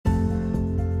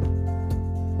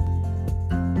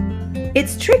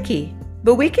It's tricky,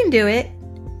 but we can do it.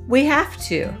 We have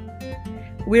to.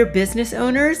 We're business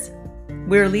owners,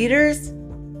 we're leaders,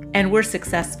 and we're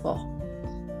successful.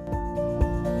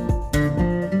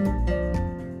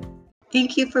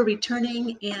 Thank you for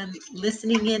returning and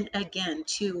listening in again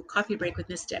to Coffee Break with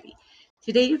Miss Debbie.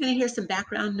 Today you're going to hear some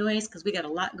background noise because we got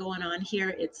a lot going on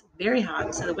here. It's very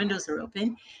hot, so the windows are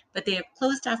open, but they have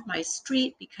closed off my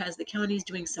street because the county is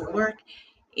doing some work.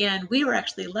 And we were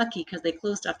actually lucky because they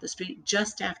closed off the street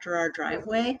just after our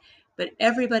driveway, but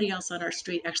everybody else on our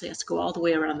street actually has to go all the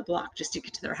way around the block just to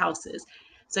get to their houses.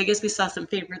 So I guess we saw some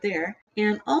favor there.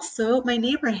 And also my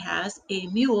neighbor has a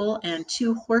mule and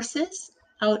 2 horses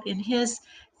out in his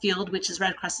field, which is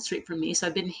right across the street from me. So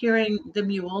I've been hearing the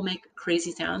mule make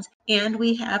crazy sounds. And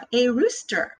we have a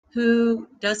rooster who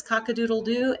does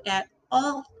cock-a-doodle-doo at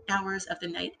all hours of the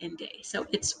night and day. So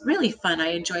it's really fun. I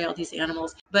enjoy all these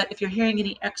animals. But if you're hearing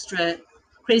any extra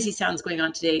crazy sounds going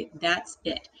on today, that's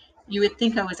it. You would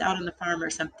think I was out on the farm or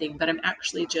something, but I'm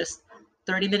actually just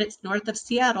 30 minutes north of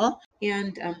Seattle.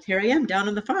 And here I am down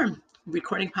on the farm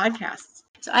recording podcasts.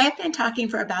 So I have been talking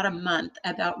for about a month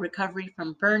about recovery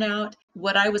from burnout,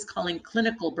 what I was calling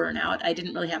clinical burnout. I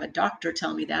didn't really have a doctor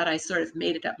tell me that. I sort of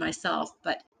made it up myself.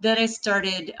 But then I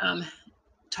started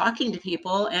talking to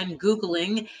people and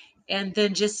Googling, and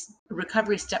then just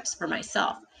recovery steps for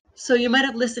myself. So you might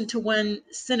have listened to one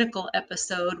cynical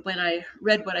episode when I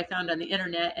read what I found on the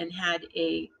internet and had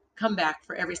a comeback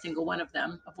for every single one of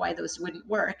them of why those wouldn't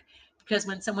work. Because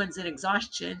when someone's in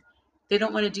exhaustion, they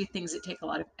don't want to do things that take a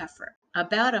lot of effort.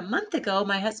 About a month ago,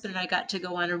 my husband and I got to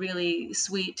go on a really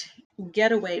sweet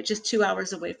getaway, just 2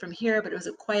 hours away from here, but it was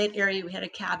a quiet area. We had a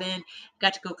cabin,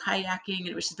 got to go kayaking, and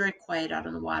it was just very quiet out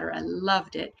on the water. I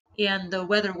loved it. And the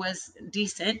weather was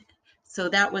decent. So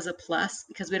that was a plus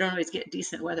because we don't always get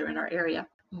decent weather in our area.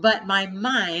 But my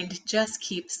mind just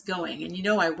keeps going. And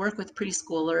I work with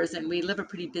preschoolers and we live a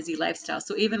pretty busy lifestyle.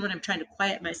 So even when I'm trying to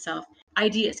quiet myself,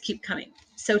 ideas keep coming.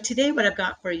 So today what I've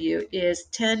got for you is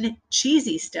 10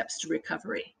 cheesy steps to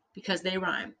recovery because they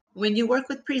rhyme. When you work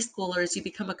with preschoolers, you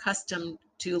become accustomed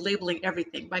to labeling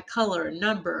everything by color,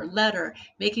 number, letter,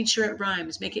 making sure it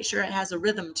rhymes, making sure it has a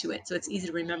rhythm to it so it's easy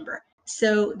to remember.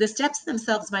 So the steps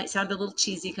themselves might sound a little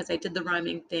cheesy because I did the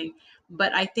rhyming thing,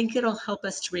 but I think it'll help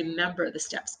us to remember the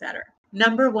steps better.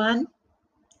 Number 1,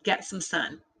 get some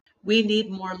sun. We need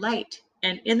more light.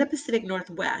 And in the Pacific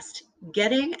Northwest,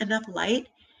 getting enough light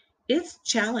is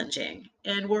challenging,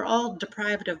 and we're all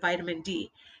deprived of vitamin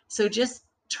D. So just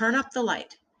turn up the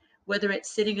light, whether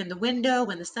it's sitting in the window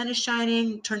when the sun is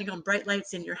shining, turning on bright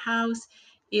lights in your house.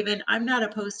 Even I'm not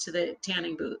opposed to the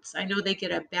tanning booths. I know they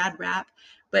get a bad rap,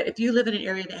 but if you live in an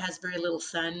area that has very little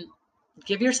sun,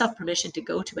 give yourself permission to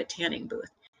go to a tanning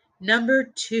booth. Number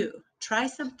 2, try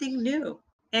something new.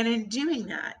 And in doing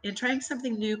that, in trying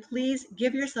something new, please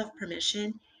give yourself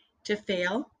permission to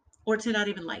fail or to not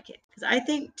even like it. Because I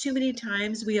think too many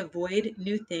times we avoid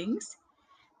new things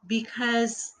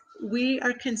because we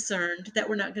are concerned that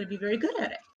we're not going to be very good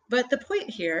at it. But the point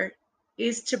here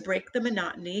is to break the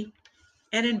monotony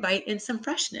and invite in some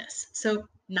freshness. So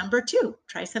number 2,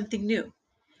 try something new.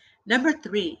 Number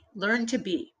 3, learn to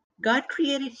be. God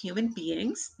created human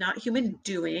beings, not human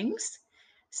doings.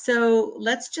 So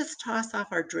let's just toss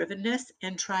off our drivenness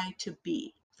and try to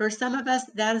be. For some of us,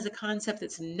 that is a concept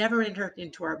that's never entered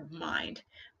into our mind.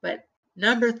 But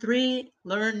number 3,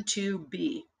 learn to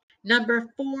be. Number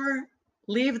 4,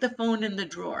 leave the phone in the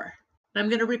drawer. I'm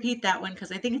going to repeat that one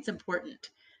because I think it's important.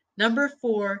 Number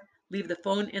 4, leave the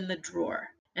phone in the drawer.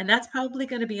 And that's probably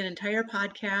going to be an entire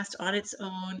podcast on its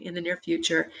own in the near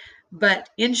future. But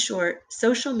in short,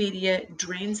 social media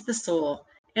drains the soul.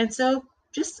 And so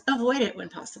just avoid it when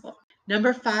possible.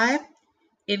 Number 5,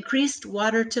 increased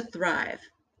water to thrive.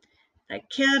 I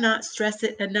cannot stress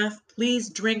it enough. Please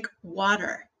drink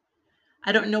water.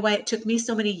 I don't know why it took me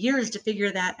so many years to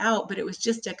figure that out, but it was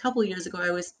just a couple years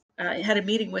ago. I had a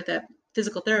meeting with a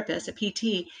physical therapist, a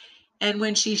PT, and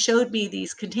when she showed me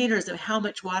these containers of how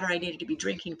much water I needed to be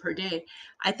drinking per day,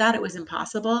 I thought it was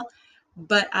impossible,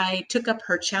 but I took up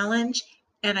her challenge,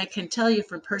 and I can tell you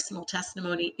from personal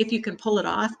testimony, if you can pull it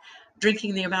off,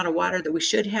 drinking the amount of water that we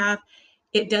should have,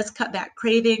 it does cut back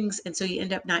cravings, and so you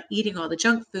end up not eating all the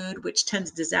junk food, which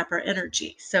tends to zap our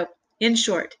energy. So in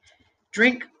short,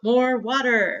 drink more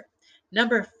water.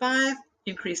 Number 5,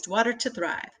 increased water to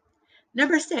thrive.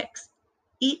 Number 6,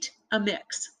 eat a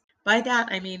mix. By that,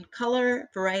 I mean color,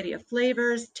 variety of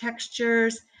flavors,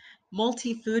 textures,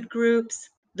 multi-food groups.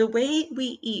 The way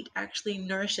we eat actually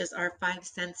nourishes our 5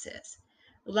 senses.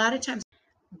 A lot of times,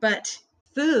 but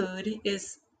food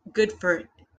is good for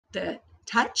the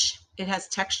touch. It has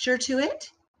texture to it.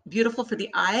 beautiful for the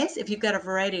eyes. If you've got a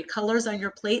variety of colors on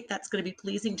your plate, that's going to be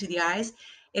pleasing to the eyes.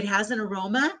 It has an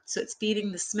aroma, so it's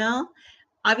feeding the smell.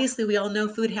 Obviously, we all know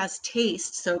food has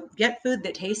taste, so get food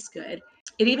that tastes good.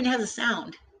 It even has a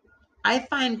sound. I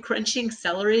find crunching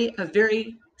celery a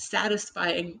very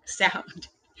satisfying sound.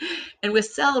 And with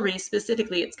celery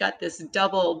specifically, it's got this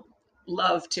double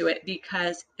love to it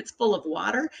because it's full of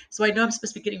water. So I know I'm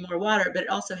supposed to be getting more water, but it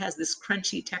also has this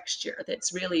crunchy texture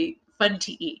that's really fun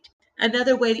to eat.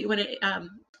 Another way that you want to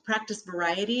practice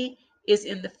variety is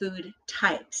in the food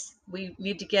types. We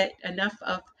need to get enough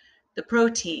of the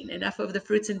protein, enough of the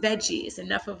fruits and veggies,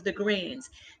 enough of the grains.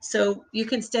 So you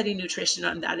can study nutrition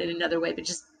on that in another way, but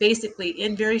just basically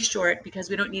in very short, because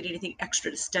we don't need anything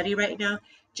extra to study right now,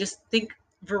 just think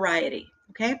variety,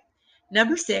 okay?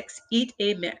 Number 6, eat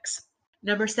a mix.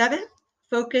 Number 7,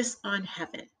 focus on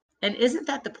heaven. And isn't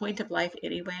that the point of life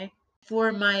anyway?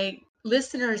 For my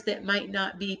listeners that might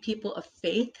not be people of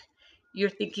faith, you're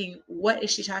thinking, what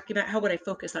is she talking about? How would I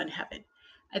focus on heaven?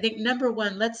 I think number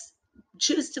 1, let's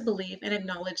choose to believe and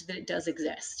acknowledge that it does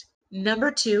exist. Number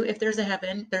 2, if there's a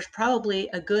heaven, there's probably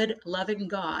a good, loving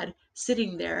God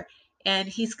sitting there, and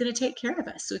he's going to take care of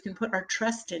us so we can put our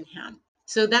trust in him.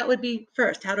 So that would be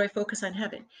first, how do I focus on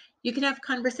heaven? You can have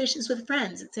conversations with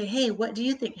friends and say, hey, what do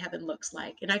you think heaven looks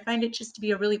like? And I find it just to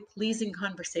be a really pleasing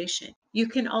conversation. You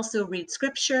can also read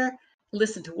scripture,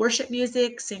 listen to worship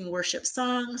music, sing worship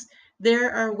songs.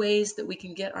 There are ways that we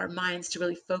can get our minds to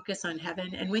really focus on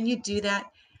heaven. And when you do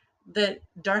that, the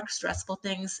dark, stressful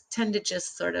things tend to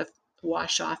just sort of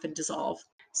wash off and dissolve.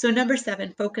 So number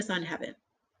 7, focus on heaven.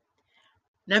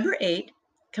 Number 8,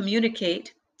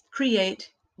 communicate, create,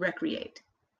 recreate.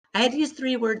 I had to use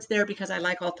 3 words there because I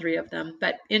like all 3 of them,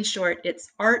 but in short,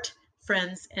 it's art,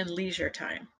 friends, and leisure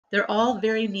time. They're all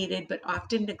very needed, but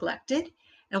often neglected.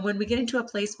 And when we get into a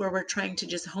place where we're trying to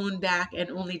just hone back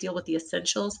and only deal with the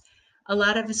essentials, a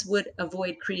lot of us would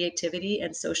avoid creativity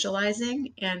and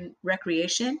socializing and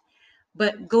recreation.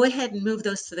 But go ahead and move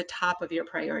those to the top of your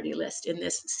priority list in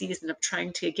this season of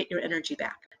trying to get your energy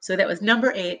back. So that was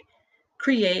number 8,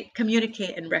 create,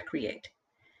 communicate, and recreate.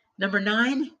 Number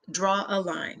 9, draw a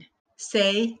line.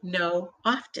 Say no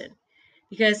often.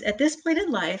 Because at this point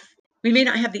in life, we may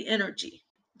not have the energy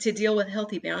to deal with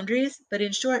healthy boundaries, but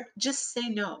in short, just say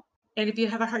no. And if you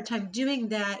have a hard time doing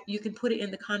that, you can put it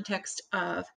in the context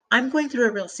of, I'm going through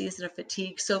a real season of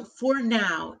fatigue, so for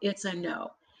now, it's a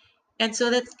no. And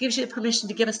so that gives you permission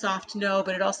to give a soft no,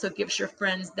 but it also gives your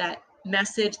friends that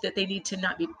message that they need to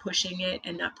not be pushing it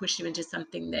and not push you into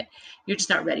something that you're just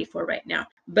not ready for right now.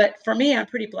 But for me, I'm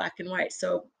pretty black and white.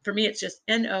 So for me, it's just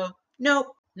no,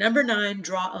 nope. Number 9,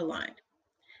 draw a line.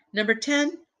 Number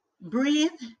 10, breathe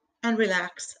and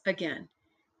relax again.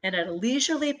 And at a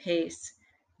leisurely pace,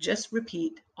 just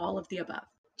repeat all of the above.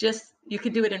 Just, you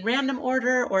can do it in random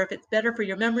order, or if it's better for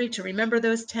your memory to remember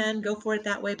those 10, go for it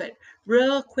that way, but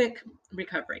real quick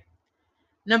recovery.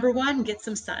 Number 1, get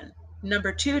some sun.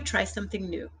 Number 2, try something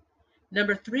new.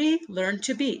 Number 3, learn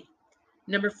to be.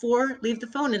 Number 4, leave the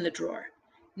phone in the drawer.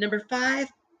 Number 5,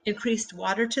 increased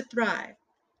water to thrive.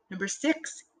 Number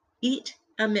 6, eat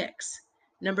a mix.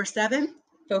 Number 7,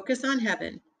 focus on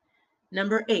heaven.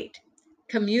 Number 8,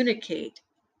 communicate,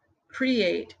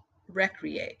 create,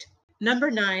 recreate.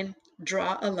 Number 9,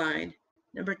 draw a line.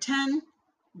 Number 10,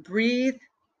 breathe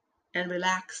and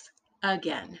relax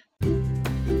again.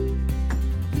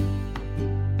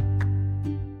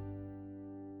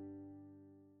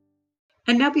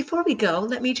 And now before we go,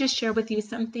 let me just share with you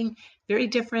something very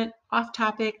different, off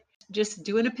topic, just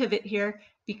doing a pivot here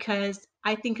because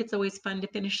I think it's always fun to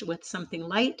finish with something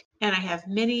light. And I have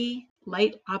many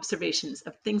light observations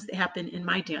of things that happen in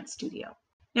my dance studio.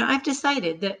 Now, I've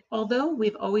decided that although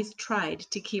we've always tried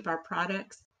to keep our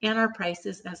products and our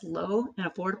prices as low and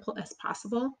affordable as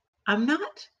possible, I'm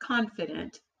not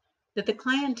confident that the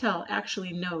clientele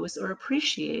actually knows or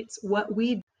appreciates what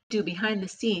we do behind the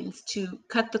scenes to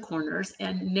cut the corners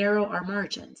and narrow our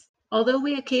margins. Although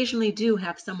we occasionally do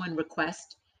have someone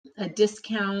request a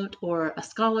discount or a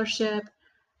scholarship,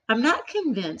 I'm not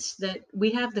convinced that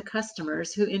we have the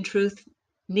customers who in truth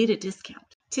need a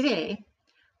discount. Today,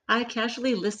 I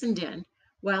casually listened in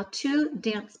while 2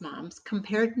 dance moms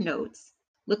compared notes,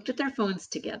 looked at their phones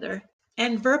together,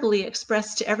 and verbally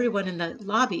expressed to everyone in the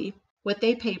lobby what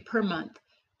they pay per month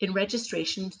in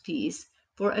registration fees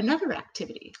for another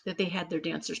activity that they had their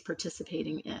dancers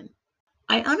participating in.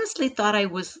 I honestly thought I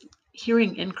was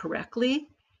hearing incorrectly,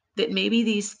 that maybe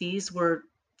these fees were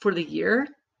for the year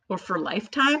or for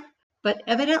lifetime, but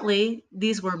evidently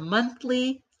these were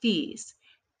monthly fees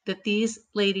that these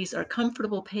ladies are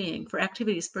comfortable paying for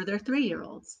activities for their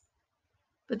 3-year-olds.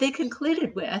 But they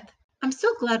concluded with, I'm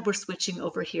so glad we're switching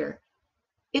over here.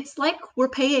 It's like we're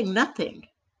paying nothing.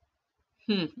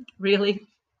 Really?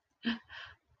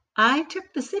 I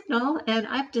took the signal and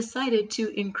I've decided to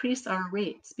increase our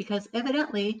rates because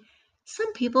evidently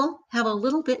some people have a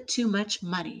little bit too much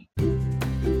money.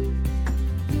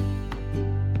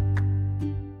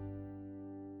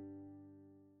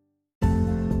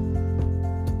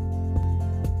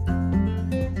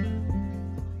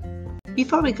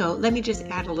 Before we go, let me just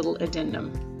add a little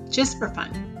addendum, just for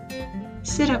fun.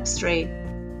 Sit up straight,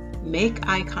 make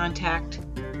eye contact,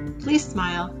 please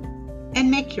smile,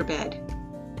 and make your bed.